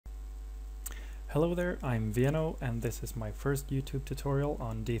Hello there, I'm Viano and this is my first YouTube tutorial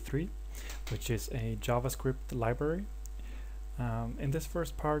on D3, which is a JavaScript library. In this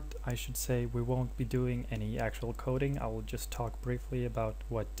first part, I should say we won't be doing any actual coding. I will just talk briefly about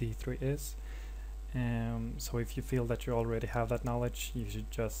what D3 is. So if you feel that you already have that knowledge, you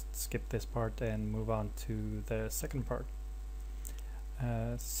should just skip this part and move on to the second part.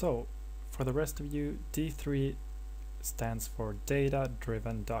 So for the rest of you, D3 stands for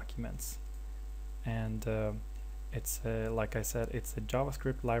Data-Driven Documents. And it's like I said, it's a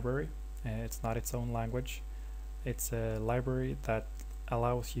JavaScript library. It's not its own language. It's a library that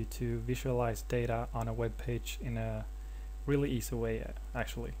allows you to visualize data on a web page in a really easy way,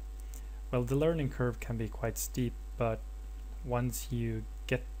 actually. Well, the learning curve can be quite steep, but once you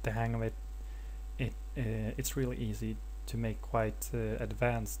get the hang of it, it's really easy to make quite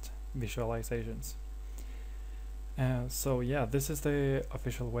advanced visualizations. So yeah, this is the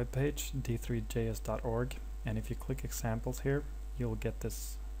official webpage, D3.js.org, and if you click examples here, you'll get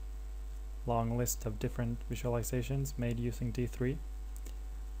this long list of different visualizations made using D3.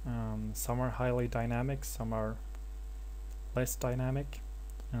 Some are highly dynamic, some are less dynamic.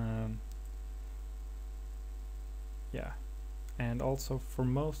 Yeah, and also for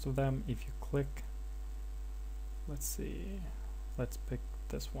most of them, if you click, let's pick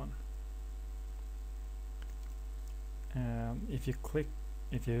this one. If you click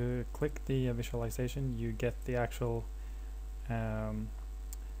the visualization, you get the actual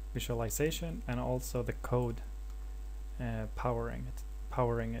visualization and also the code powering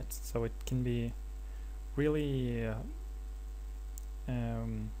it. So it can be really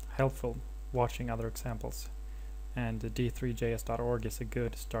helpful watching other examples, and D3.js.org is a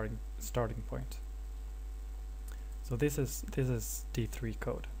good starting point. So this is D3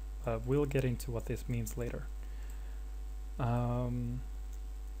 code. We'll get into what this means later.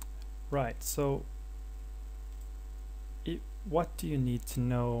 Right, so what do you need to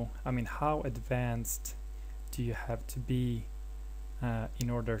know? I mean, how advanced do you have to be in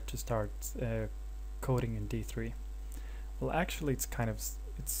order to start coding in D3? Well, actually,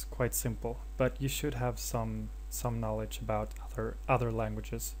 it's quite simple, but you should have some knowledge about other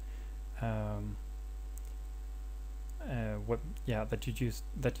languages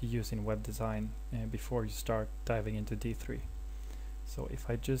that you use in web design before you start diving into D3. So if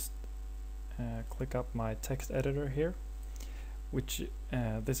I just click up my text editor here, which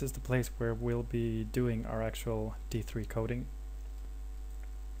this is the place where we'll be doing our actual D3 coding.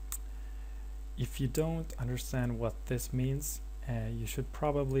 If you don't understand what this means, you should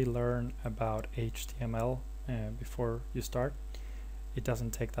probably learn about HTML before you start. It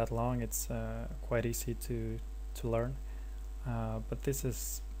doesn't take that long. It's quite easy to learn, but this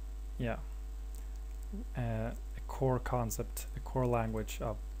is a core concept, a core language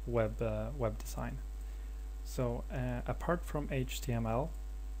of web design. So apart from HTML,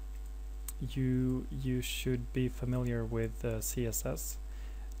 you should be familiar with CSS.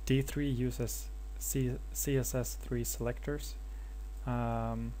 D3 uses CSS3 selectors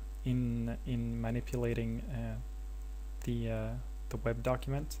in manipulating the web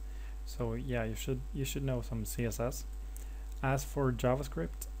document. So yeah, you should know some CSS. As for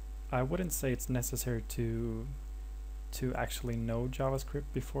JavaScript, I wouldn't say it's necessary to actually know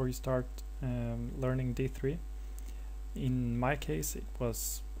JavaScript before you start learning D3. In my case, it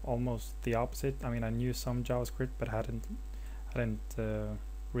was almost the opposite. I mean, I knew some JavaScript, but hadn't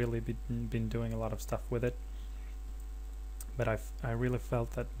really been doing a lot of stuff with it. But I really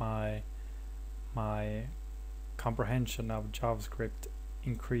felt that my comprehension of JavaScript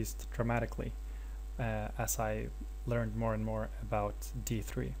increased dramatically as I learned more and more about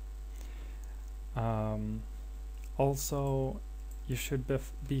D3. Also, you should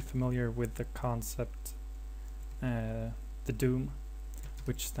be familiar with the concept, the DOM,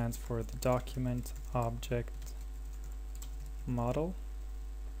 which stands for the Document Object Model,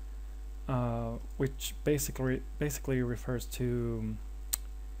 which basically refers to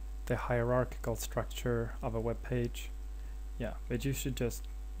the hierarchical structure of a web page. Yeah, but you should just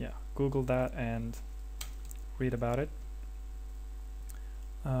Google that and read about it.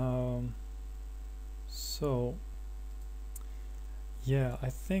 So yeah, I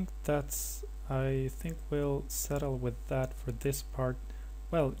think we'll settle with that for this part.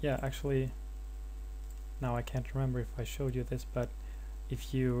 Well, yeah, actually, now I can't remember if I showed you this, but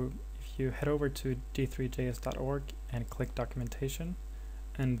if you head over to d3js.org and click documentation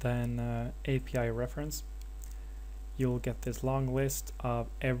and then API reference, you'll get this long list of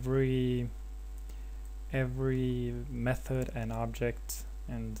every method and object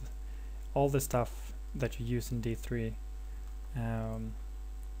and all the stuff that you use in D3.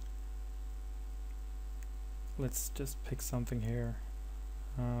 let's just pick something here.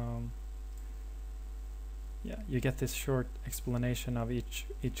 Yeah, you get this short explanation of each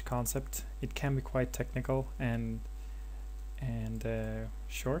concept. It can be quite technical and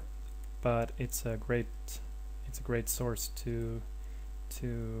short, but it's a great source to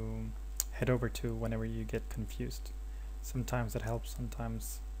head over to whenever you get confused. Sometimes it helps,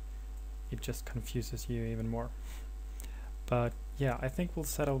 sometimes it just confuses you even more. But yeah, I think we'll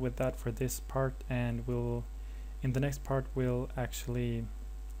settle with that for this part, and in the next part we'll actually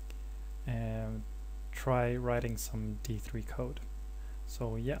try writing some D3 code.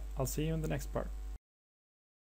 So yeah, I'll see you in the next part.